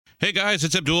Hey guys,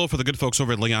 it's Abdul for the good folks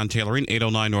over at Leon Tailoring,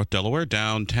 809 North Delaware,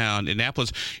 downtown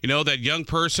Indianapolis. You know, that young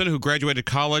person who graduated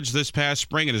college this past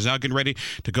spring and is now getting ready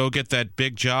to go get that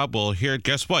big job? Well, here,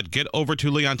 guess what? Get over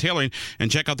to Leon Tailoring and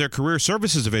check out their career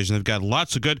services division. They've got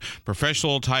lots of good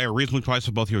professional attire, reasonably priced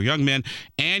for both your young men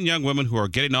and young women who are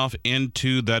getting off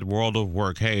into that world of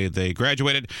work. Hey, they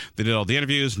graduated, they did all the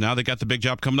interviews, now they got the big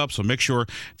job coming up, so make sure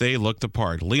they look the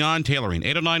part. Leon Tailoring,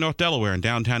 809 North Delaware in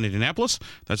downtown Indianapolis.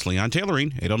 That's Leon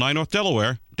Tailoring, 809 North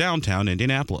Delaware, downtown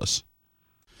Indianapolis.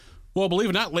 Well, believe it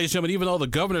or not, ladies and gentlemen, even though the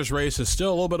governor's race is still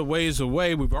a little bit of ways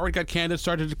away, we've already got candidates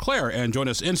starting to declare. And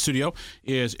joining us in studio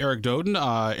is Eric Doden.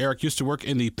 Eric used to work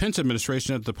in the Pence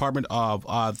administration at the Department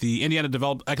of the Indiana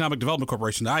Economic Development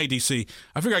Corporation, the IEDC.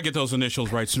 I figure I'd get those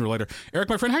initials right sooner or later. Eric,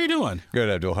 my friend, how are you doing? Good,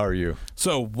 Abdul. How are you?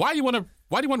 So why do you want to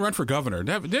run for governor?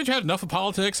 Did you have enough of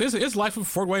politics? Is life in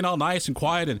Fort Wayne all nice and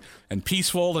quiet and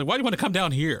peaceful? And why do you want to come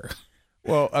down here?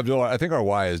 Well, Abdul, I think our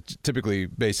why is typically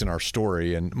based in our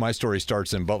story. And my story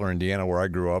starts in Butler, Indiana, where I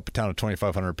grew up, a town of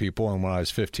 2,500 people. And when I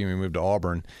was 15, we moved to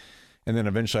Auburn. And then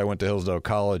eventually I went to Hillsdale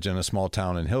College in a small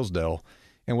town in Hillsdale.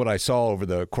 And what I saw over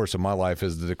the course of my life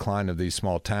is the decline of these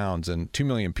small towns. And 2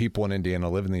 million people in Indiana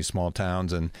live in these small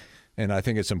towns. And I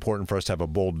think it's important for us to have a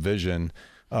bold vision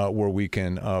where we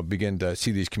can begin to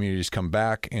see these communities come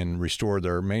back and restore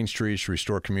their main streets,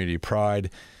 restore community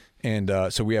pride. And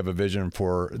so we have a vision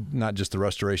for not just the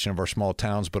restoration of our small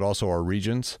towns, but also our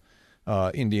regions.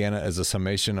 Indiana is a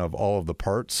summation of all of the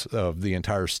parts of the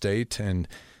entire state. And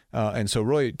so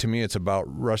really, to me, it's about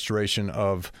restoration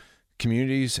of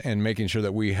communities and making sure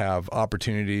that we have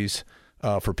opportunities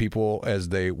for people as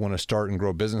they want to start and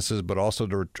grow businesses, but also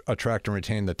to attract and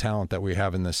retain the talent that we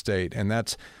have in this state. And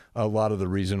that's a lot of the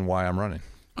reason why I'm running.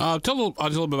 Tell us a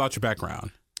little bit about your background.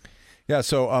 Yeah,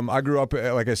 so I grew up,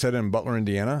 like I said, in Butler,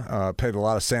 Indiana. Played a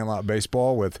lot of sandlot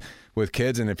baseball with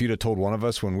kids, and if you'd have told one of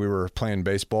us when we were playing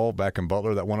baseball back in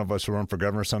Butler that one of us would run for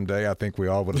governor someday, I think we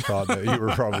all would have thought that you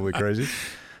were probably crazy.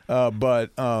 But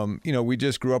we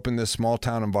just grew up in this small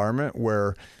town environment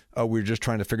where we were just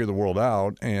trying to figure the world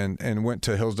out, and went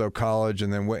to Hillsdale College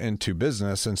and then went into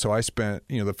business. And so I spent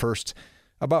the first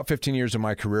about 15 years of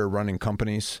my career running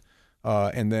companies.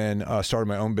 And then started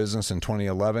my own business in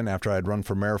 2011 after I had run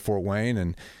for mayor of Fort Wayne,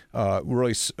 and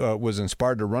really was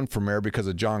inspired to run for mayor because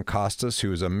of John Costas,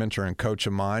 who was a mentor and coach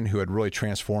of mine who had really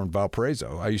transformed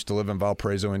Valparaiso. I used to live in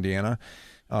Valparaiso, Indiana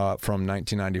from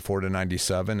 1994 to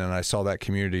 97, and I saw that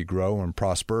community grow and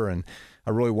prosper, and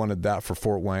I really wanted that for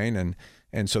Fort Wayne.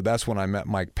 And so that's when I met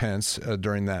Mike Pence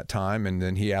during that time, and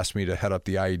then he asked me to head up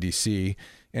the IEDC.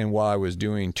 And while I was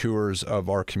doing tours of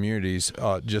our communities,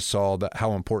 just saw that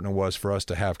how important it was for us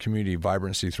to have community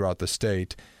vibrancy throughout the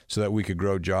state so that we could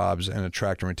grow jobs and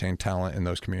attract and retain talent in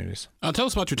those communities. Tell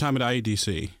us about your time at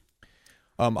IEDC.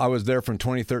 I was there from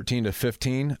 2013 to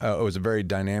 15. It was a very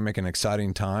dynamic and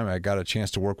exciting time. I got a chance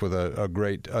to work with a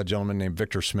great gentleman named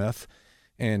Victor Smith.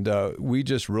 And we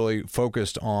just really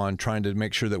focused on trying to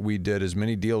make sure that we did as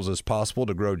many deals as possible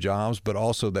to grow jobs, but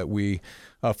also that we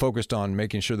focused on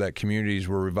making sure that communities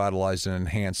were revitalized and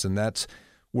enhanced. And that's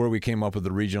where we came up with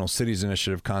the Regional Cities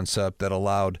Initiative concept that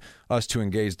allowed us to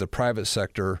engage the private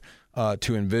sector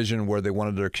to envision where they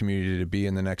wanted their community to be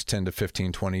in the next 10 to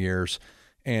 15, 20 years.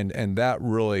 And that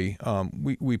really,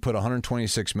 we put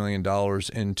 $126 million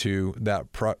into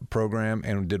that program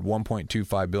and did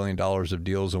 $1.25 billion of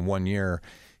deals in 1 year,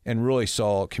 and really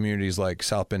saw communities like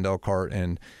South Bend, Elkhart,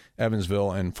 and Evansville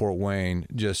and Fort Wayne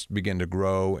just begin to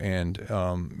grow and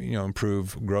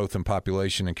improve growth and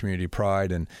population and community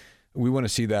pride. And we want to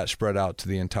see that spread out to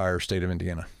the entire state of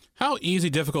Indiana. How easy,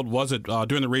 difficult was it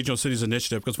during the Regional Cities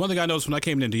Initiative? Because one thing I noticed when I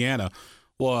came to Indiana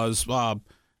was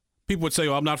people would say,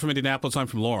 well, I'm not from Indianapolis, I'm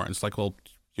from Lawrence. Like, well,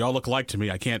 y'all look alike to me.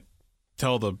 I can't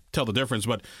tell the difference.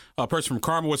 But a person from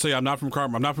Carmel would say, I'm not from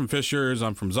Carmel, I'm not from Fishers,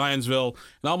 I'm from Zionsville. And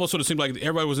it almost sort of seemed like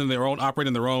everybody was operating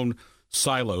in their own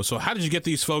silo. So how did you get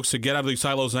these folks to get out of these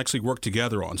silos and actually work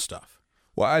together on stuff?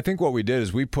 Well, I think what we did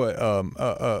is we put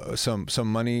some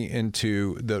money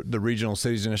into the Regional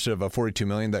Cities Initiative of $42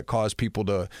 million that caused people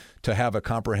to have a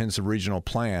comprehensive regional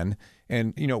plan.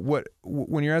 And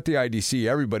when you're at the IDC,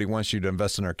 everybody wants you to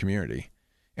invest in our community.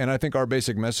 And I think our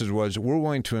basic message was we're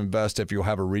willing to invest if you'll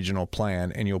have a regional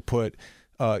plan and you'll put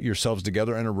yourselves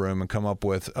together in a room and come up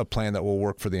with a plan that will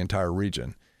work for the entire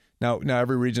region. Now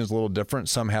every region is a little different.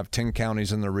 Some have 10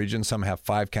 counties in the region. Some have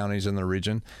 5 counties in the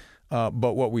region.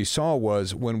 But what we saw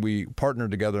was when we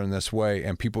partnered together in this way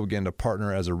and people began to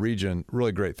partner as a region,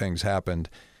 really great things happened.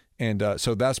 And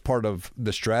so that's part of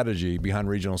the strategy behind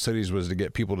regional cities, was to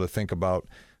get people to think about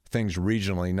things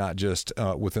regionally, not just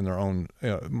within their own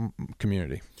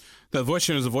community. The voice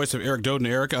here is the voice of Eric Doden.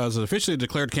 Eric is an officially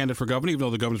declared candidate for governor, even though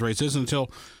the governor's race isn't until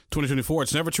 2024.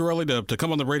 It's never too early to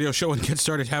come on the radio show and get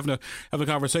started having a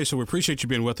conversation. We appreciate you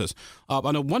being with us.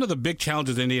 I know one of the big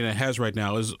challenges Indiana has right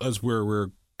now is we're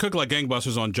cooking like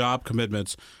gangbusters on job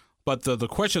commitments, but the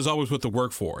question is always with the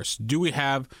workforce. Do we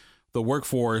have the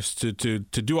workforce to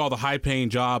do all the high-paying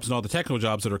jobs and all the technical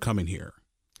jobs that are coming here?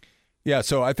 Yeah,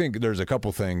 so I think there's a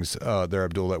couple things there,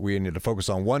 Abdul, that we need to focus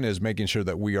on. One is making sure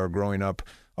that we are growing up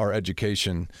our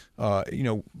education.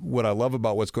 What I love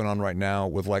about what's going on right now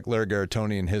with like Larry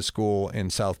Garatoni and his school in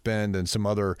South Bend and some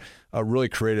other really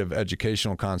creative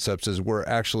educational concepts is we're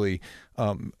actually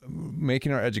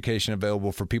making our education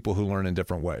available for people who learn in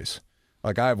different ways.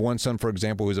 Like I have one son, for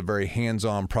example, who's a very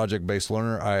hands-on project-based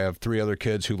learner. I have 3 other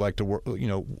kids who like to work,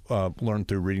 learn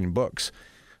through reading books.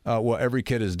 Well, every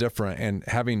kid is different, and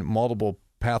having multiple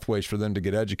pathways for them to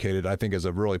get educated, I think, is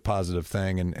a really positive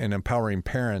thing. And empowering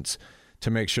parents to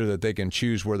make sure that they can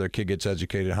choose where their kid gets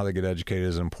educated, how they get educated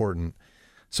is important.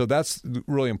 So that's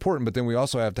really important. But then we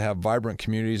also have to have vibrant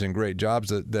communities and great jobs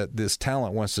that this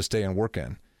talent wants to stay and work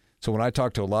in. So when I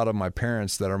talk to a lot of my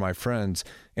parents that are my friends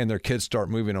and their kids start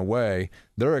moving away,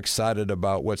 they're excited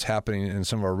about what's happening in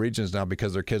some of our regions now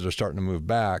because their kids are starting to move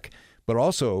back. But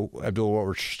also, Abdul, what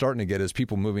we're starting to get is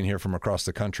people moving here from across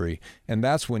the country, and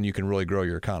that's when you can really grow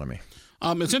your economy.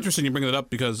 It's interesting you bring that up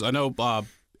because I know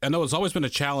it's always been a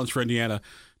challenge for Indiana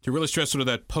to really stress sort of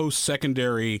that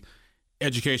post-secondary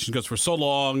education because for so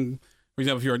long, for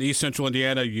example, if you're in East Central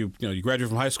Indiana, you graduated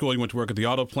from high school, you went to work at the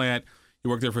auto plant, you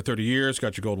worked there for 30 years,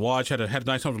 got your gold watch, had a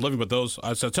nice home for living, but those,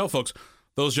 as I tell folks,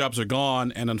 those jobs are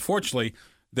gone, and unfortunately,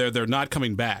 they're not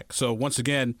coming back. So once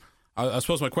again, I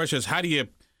suppose my question is, how do you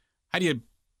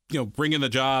bring in the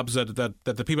jobs that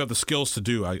the people have the skills to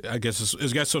do? I guess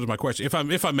is sort of my question.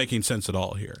 If I'm making sense at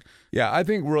all here. Yeah, I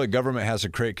think really government has to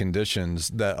create conditions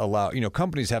that allow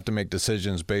companies have to make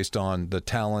decisions based on the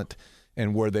talent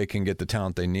and where they can get the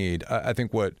talent they need. I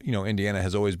think what Indiana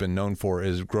has always been known for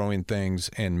is growing things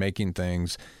and making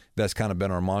things. That's kind of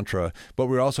been our mantra. But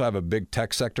we also have a big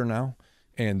tech sector now.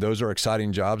 And those are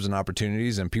exciting jobs and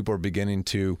opportunities, and people are beginning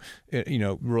to,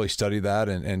 really study that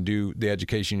and do the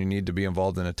education you need to be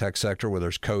involved in a tech sector where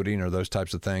there's coding or those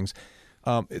types of things.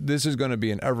 This is going to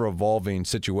be an ever-evolving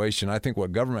situation. I think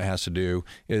what government has to do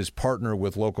is partner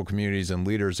with local communities and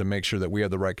leaders and make sure that we have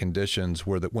the right conditions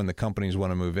where when the companies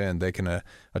want to move in, they can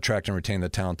attract and retain the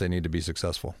talent they need to be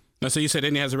successful. Now, so you said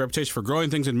Indy has a reputation for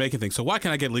growing things and making things. So why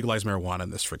can't I get legalized marijuana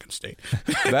in this freaking state?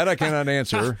 That I cannot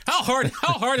answer. How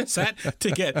hard is that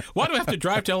to get? Why do I have to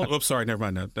drive to Oops, sorry,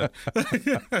 never mind.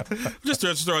 Just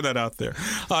throwing that out there.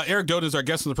 Eric Doden is our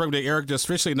guest on the program today. Eric just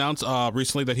officially announced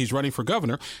recently that he's running for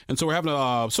governor. And so we're having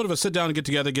a sort of a sit down and get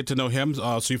together, get to know him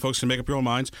so you folks can make up your own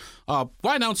minds. Why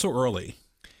announce so early?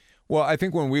 Well, I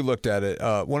think when we looked at it,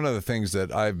 one of the things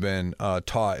that I've been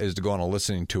taught is to go on a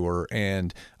listening tour.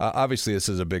 And obviously, this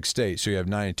is a big state, so you have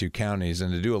 92 counties.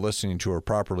 And to do a listening tour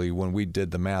properly, when we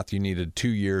did the math, you needed 2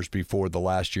 years before the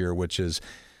last year, which is,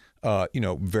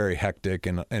 very hectic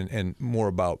and more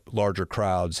about larger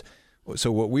crowds.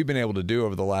 So what we've been able to do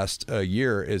over the last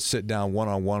year is sit down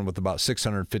one-on-one with about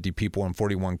 650 people in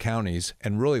 41 counties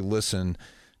and really listen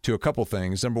to a couple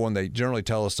things. Number one, they generally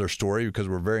tell us their story because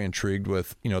we're very intrigued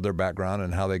with, their background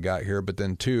and how they got here. But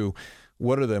then two,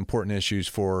 what are the important issues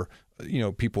for,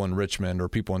 people in Richmond or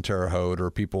people in Terre Haute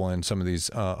or people in some of these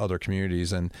other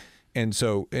communities. And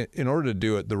so in order to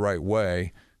do it the right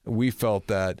way, we felt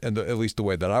that, and at least the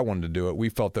way that I wanted to do it, we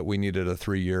felt that we needed a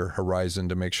 3-year horizon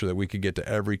to make sure that we could get to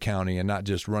every county and not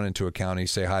just run into a county,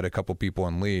 say hi to a couple people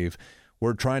and leave.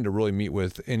 We're trying to really meet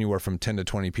with anywhere from 10 to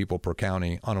 20 people per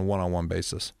county on a one-on-one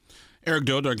basis. Eric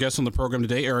Doden, our guest on the program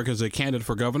today. Eric is a candidate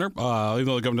for governor, even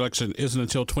though the governor election isn't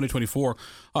until 2024.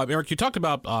 Eric, you talked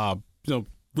about,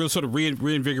 really sort of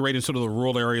reinvigorating sort of the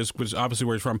rural areas, which is obviously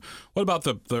where you're from. What about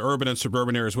the urban and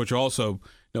suburban areas, which are also,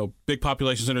 big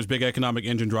population centers, big economic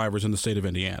engine drivers in the state of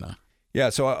Indiana? Yeah,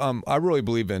 so I really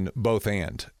believe in both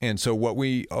and so what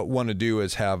we want to do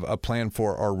is have a plan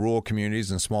for our rural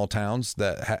communities and small towns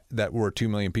that where 2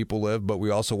 million people live, but we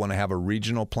also want to have a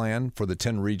regional plan for the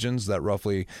 10 regions that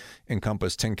roughly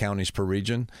encompass 10 counties per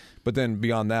region. But then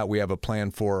beyond that, we have a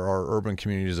plan for our urban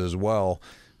communities as well.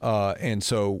 And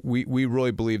so we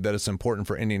really believe that it's important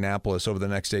for Indianapolis over the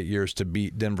next 8 years to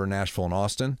beat Denver, Nashville, and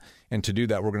Austin. And to do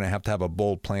that, we're going to have a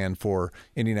bold plan for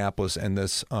Indianapolis and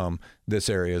this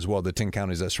area as well, the 10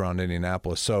 counties that surround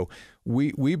Indianapolis. So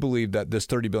we believe that this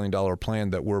 $30 billion plan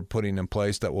that we're putting in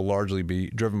place that will largely be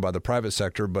driven by the private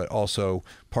sector, but also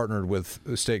partnered with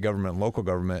the state government and local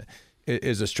government,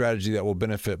 is a strategy that will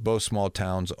benefit both small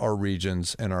towns, our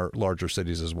regions, and our larger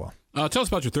cities as well. Tell us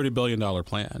about your $30 billion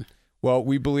plan. Well,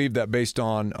 we believe that based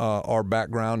on our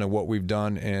background and what we've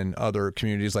done in other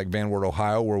communities like Van Wert,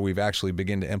 Ohio, where we've actually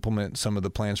begun to implement some of the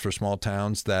plans for small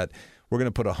towns, that we're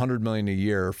going to put $100 million a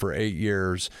year for 8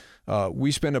 years.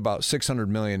 We spend about $600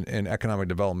 million in economic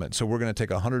development, so we're going to take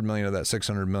 $100 million of that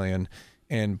 $600 million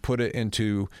and put it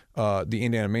into the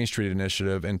Indiana Main Street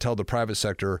Initiative and tell the private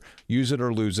sector, use it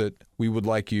or lose it. We would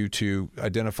like you to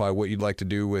identify what you'd like to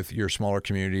do with your smaller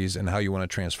communities and how you want to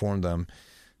transform them.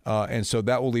 And so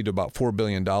that will lead to about $4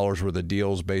 billion worth of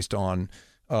deals based on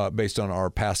our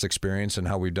past experience and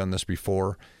how we've done this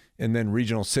before. And then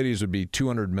regional cities would be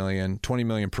 $200 million, $20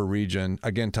 million per region.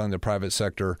 Again, telling the private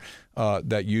sector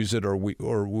that use it or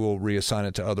we'll reassign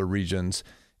it to other regions.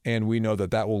 And we know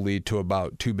that will lead to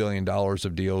about $2 billion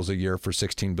of deals a year for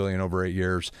 $16 billion over 8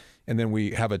 years. And then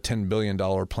we have a $10 billion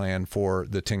plan for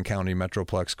the 10-county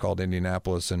metroplex called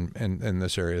Indianapolis and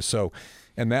this area. So,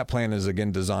 and that plan is,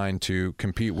 again, designed to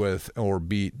compete with or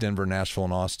beat Denver, Nashville,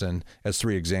 and Austin as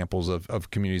 3 examples of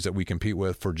communities that we compete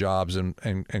with for jobs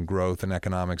and growth and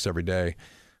economics every day.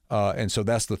 And so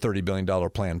that's the $30 billion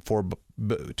plan. To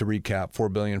recap,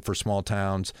 $4 billion for small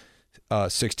towns,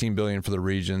 $16 billion for the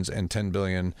regions, and $10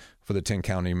 billion for the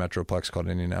 10-county metroplex called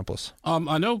Indianapolis.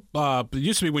 I know it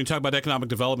used to be when you talk about economic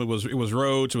development, it was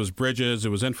roads, it was bridges, it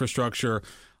was infrastructure.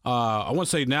 I want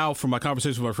to say now, from my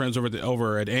conversation with my friends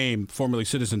over at AIM, formerly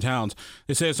Citizen Towns,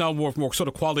 they say it's now more sort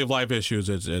of quality of life issues.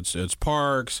 It's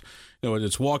parks,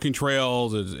 it's walking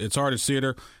trails, it's art, it's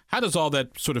theater. How does all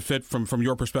that sort of fit from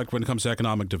your perspective when it comes to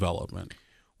economic development?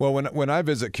 Well, when I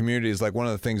visit communities, like one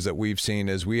of the things that we've seen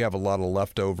is we have a lot of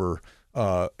leftover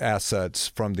assets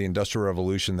from the Industrial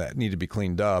Revolution that need to be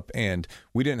cleaned up, and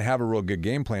we didn't have a real good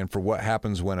game plan for what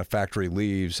happens when a factory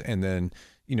leaves, and then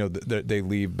they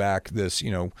leave back this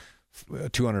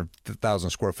 200,000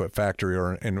 square foot factory,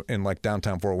 or in like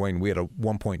downtown Fort Wayne, we had a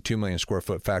 1.2 million square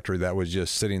foot factory that was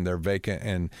just sitting there vacant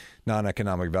and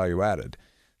non-economic value added.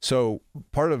 So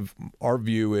part of our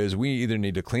view is we either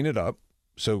need to clean it up.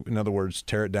 So in other words,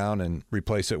 tear it down and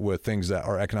replace it with things that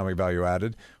are economic value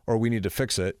added, or we need to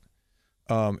fix it.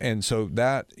 And so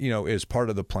that, is part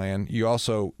of the plan. You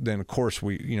also, then of course,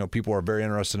 people are very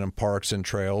interested in parks and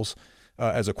trails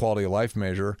as a quality of life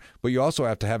measure, but you also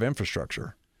have to have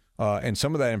infrastructure. And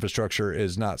some of that infrastructure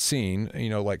is not seen,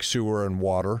 like sewer and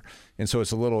water. And so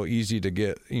it's a little easy to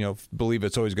get, believe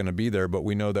it's always going to be there, but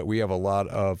we know that we have a lot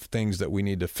of things that we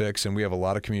need to fix, and we have a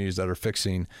lot of communities that are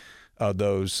fixing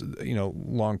those,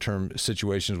 long-term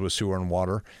situations with sewer and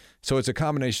water. So it's a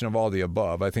combination of all the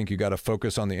above. I think you got to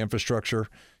focus on the infrastructure.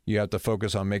 You have to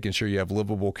focus on making sure you have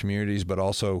livable communities, but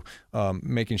also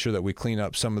making sure that we clean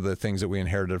up some of the things that we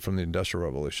inherited from the Industrial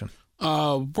Revolution.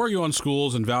 Where are you on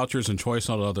schools and vouchers and choice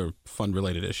and all other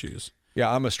fund-related issues?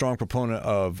 Yeah, I'm a strong proponent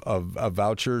of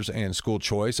vouchers and school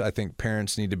choice. I think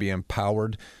parents need to be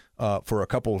empowered for a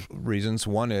couple of reasons.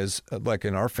 One is, like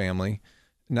in our family,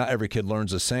 not every kid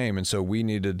learns the same. And so we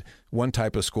needed one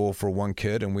type of school for one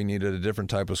kid, and we needed a different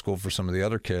type of school for some of the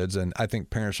other kids. And I think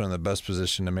parents are in the best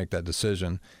position to make that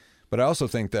decision. But I also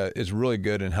think that it's really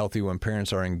good and healthy when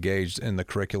parents are engaged in the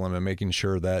curriculum and making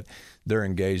sure that they're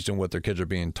engaged in what their kids are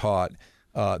being taught.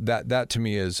 That to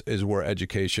me is where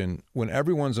education, when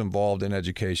everyone's involved in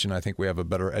education, I think we have a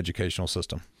better educational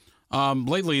system.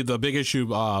 Lately, the big issue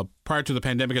prior to the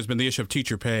pandemic has been the issue of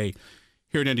teacher pay.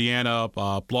 Here in Indiana,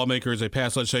 lawmakers, they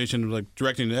passed legislation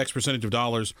directing an X percentage of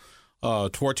dollars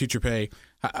toward teacher pay.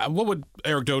 What would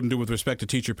Eric Doden do with respect to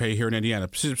teacher pay here in Indiana,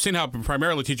 seeing how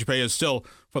primarily teacher pay is still,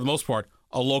 for the most part,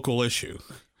 a local issue?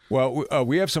 Well,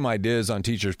 we have some ideas on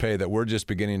teachers' pay that we're just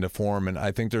beginning to form, and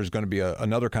I think there's going to be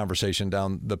another conversation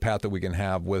down the path that we can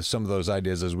have with some of those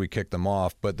ideas as we kick them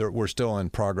off, but we're still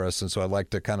in progress, and so I'd like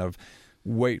to kind of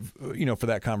wait, for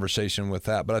that conversation with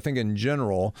that. But I think in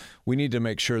general, we need to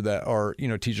make sure that our,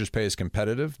 teachers' pay is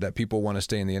competitive, that people want to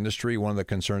stay in the industry. One of the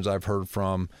concerns I've heard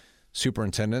from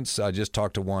superintendents, I just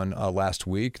talked to one last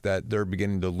week, that they're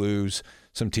beginning to lose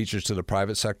some teachers to the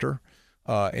private sector.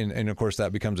 And of course,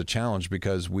 that becomes a challenge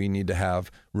because we need to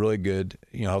have really good,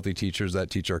 healthy teachers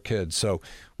that teach our kids. So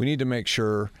we need to make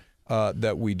sure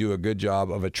that we do a good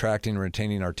job of attracting and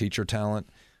retaining our teacher talent.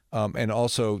 And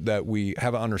also that we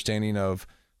have an understanding of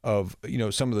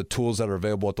some of the tools that are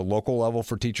available at the local level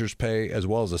for teachers' pay as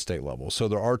well as the state level. So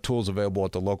there are tools available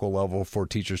at the local level for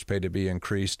teachers' pay to be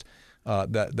increased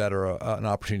that are an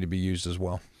opportunity to be used as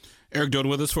well. Eric Doden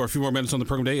with us for a few more minutes on the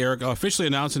program today. Eric officially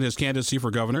announcing his candidacy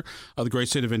for governor of the great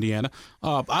state of Indiana.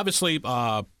 Obviously,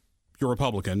 you're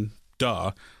Republican,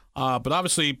 duh. But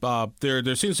obviously,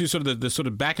 there seems to be sort of this sort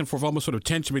of back and forth, almost sort of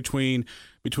tension between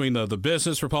the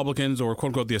business Republicans, or quote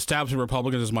unquote the establishment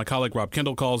Republicans, as my colleague Rob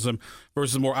Kendall calls them,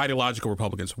 versus more ideological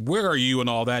Republicans. Where are you in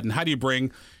all that, and how do you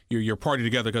bring your party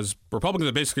together? Because Republicans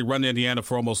have basically run Indiana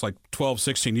for almost like 12,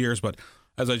 16 years, but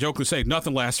as I jokingly say,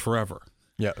 nothing lasts forever.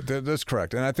 Yeah, that's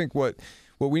correct. And I think what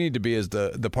we need to be is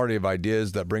the party of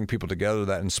ideas that bring people together,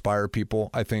 that inspire people.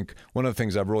 I think one of the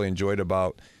things I've really enjoyed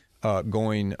about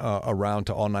going around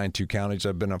to all 92 counties,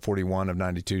 I've been at 41 of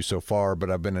 92 so far, but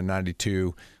I've been in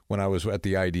 92 when I was at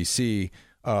the IEDC,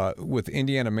 with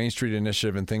Indiana Main Street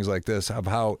Initiative and things like this, of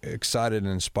how excited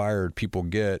and inspired people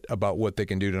get about what they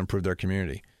can do to improve their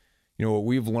community. You know, what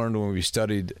we've learned when we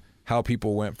studied how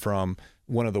people went from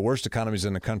one of the worst economies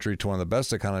in the country to one of the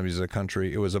best economies in the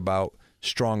country, it was about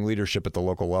strong leadership at the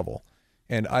local level.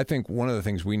 And I think one of the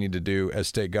things we need to do as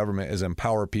state government is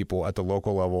empower people at the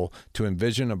local level to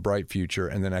envision a bright future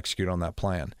and then execute on that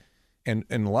plan. And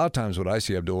a lot of times what I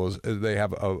see, Abdul, is they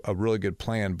have a really good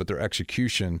plan, but their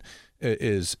execution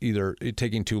is either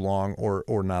taking too long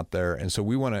or not there. And so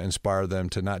we want to inspire them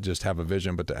to not just have a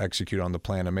vision, but to execute on the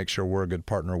plan and make sure we're a good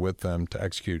partner with them to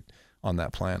execute on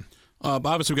that plan.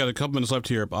 Obviously, we've got a couple minutes left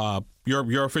here.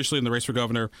 You're officially in the race for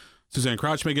governor. Suzanne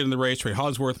Crouch may get in the race. Trey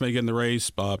Hollingsworth may get in the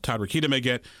race. Todd Rokita may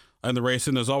get in the race.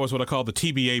 And there's always what I call the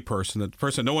TBA person, the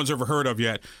person no one's ever heard of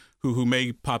yet, who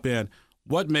may pop in.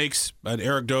 What makes an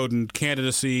Eric Doden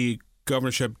candidacy,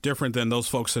 governorship different than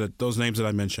those names that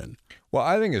I mentioned? Well,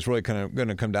 I think it's really kind of going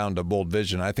to come down to bold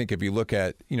vision. I think if you look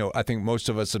at, I think most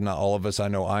of us, if not all of us, I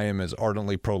know I am as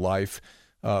ardently pro-life.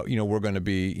 We're going to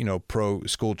be,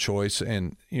 pro-school choice,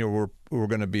 and, we're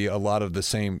going to be a lot of the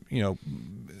same,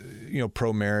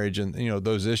 pro-marriage, and,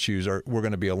 those issues we're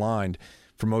going to be aligned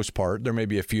for most part. There may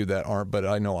be a few that aren't, but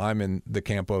I know I'm in the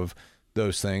camp of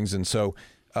those things. And so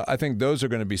I think those are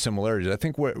going to be similarities. I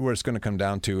think where it's going to come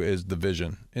down to is the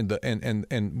vision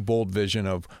and bold vision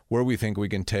of where we think we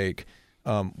can take,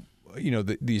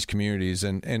 these communities.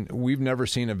 And we've never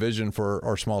seen a vision for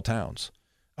our small towns.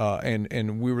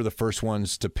 And we were the first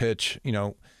ones to pitch,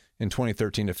 in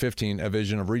 2013 to 15, a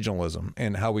vision of regionalism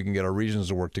and how we can get our regions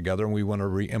to work together. And we want to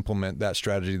re-implement that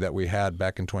strategy that we had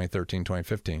back in 2013,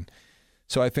 2015.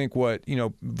 So I think what,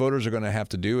 voters are going to have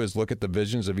to do is look at the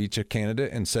visions of each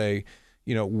candidate and say,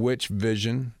 which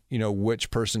vision,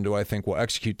 which person do I think will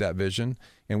execute that vision?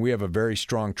 And we have a very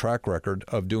strong track record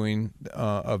of doing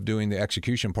the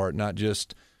execution part, not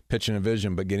just pitching a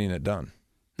vision, but getting it done.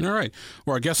 All right.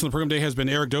 Well, our guest on the program today has been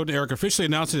Eric Doden. Eric officially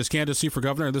announcing his candidacy for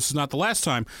governor. This is not the last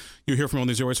time you hear from him on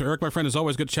these airways. So, Eric, my friend, is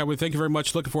always good to chat with you. Thank you very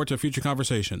much. Looking forward to future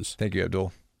conversations. Thank you,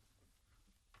 Abdul.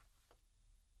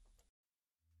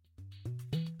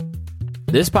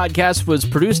 This podcast was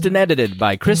produced and edited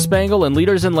by Chris Spangle and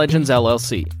Leaders and Legends,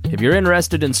 LLC. If you're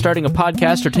interested in starting a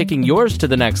podcast or taking yours to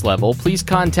the next level, please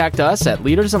contact us at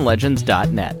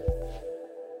leadersandlegends.net.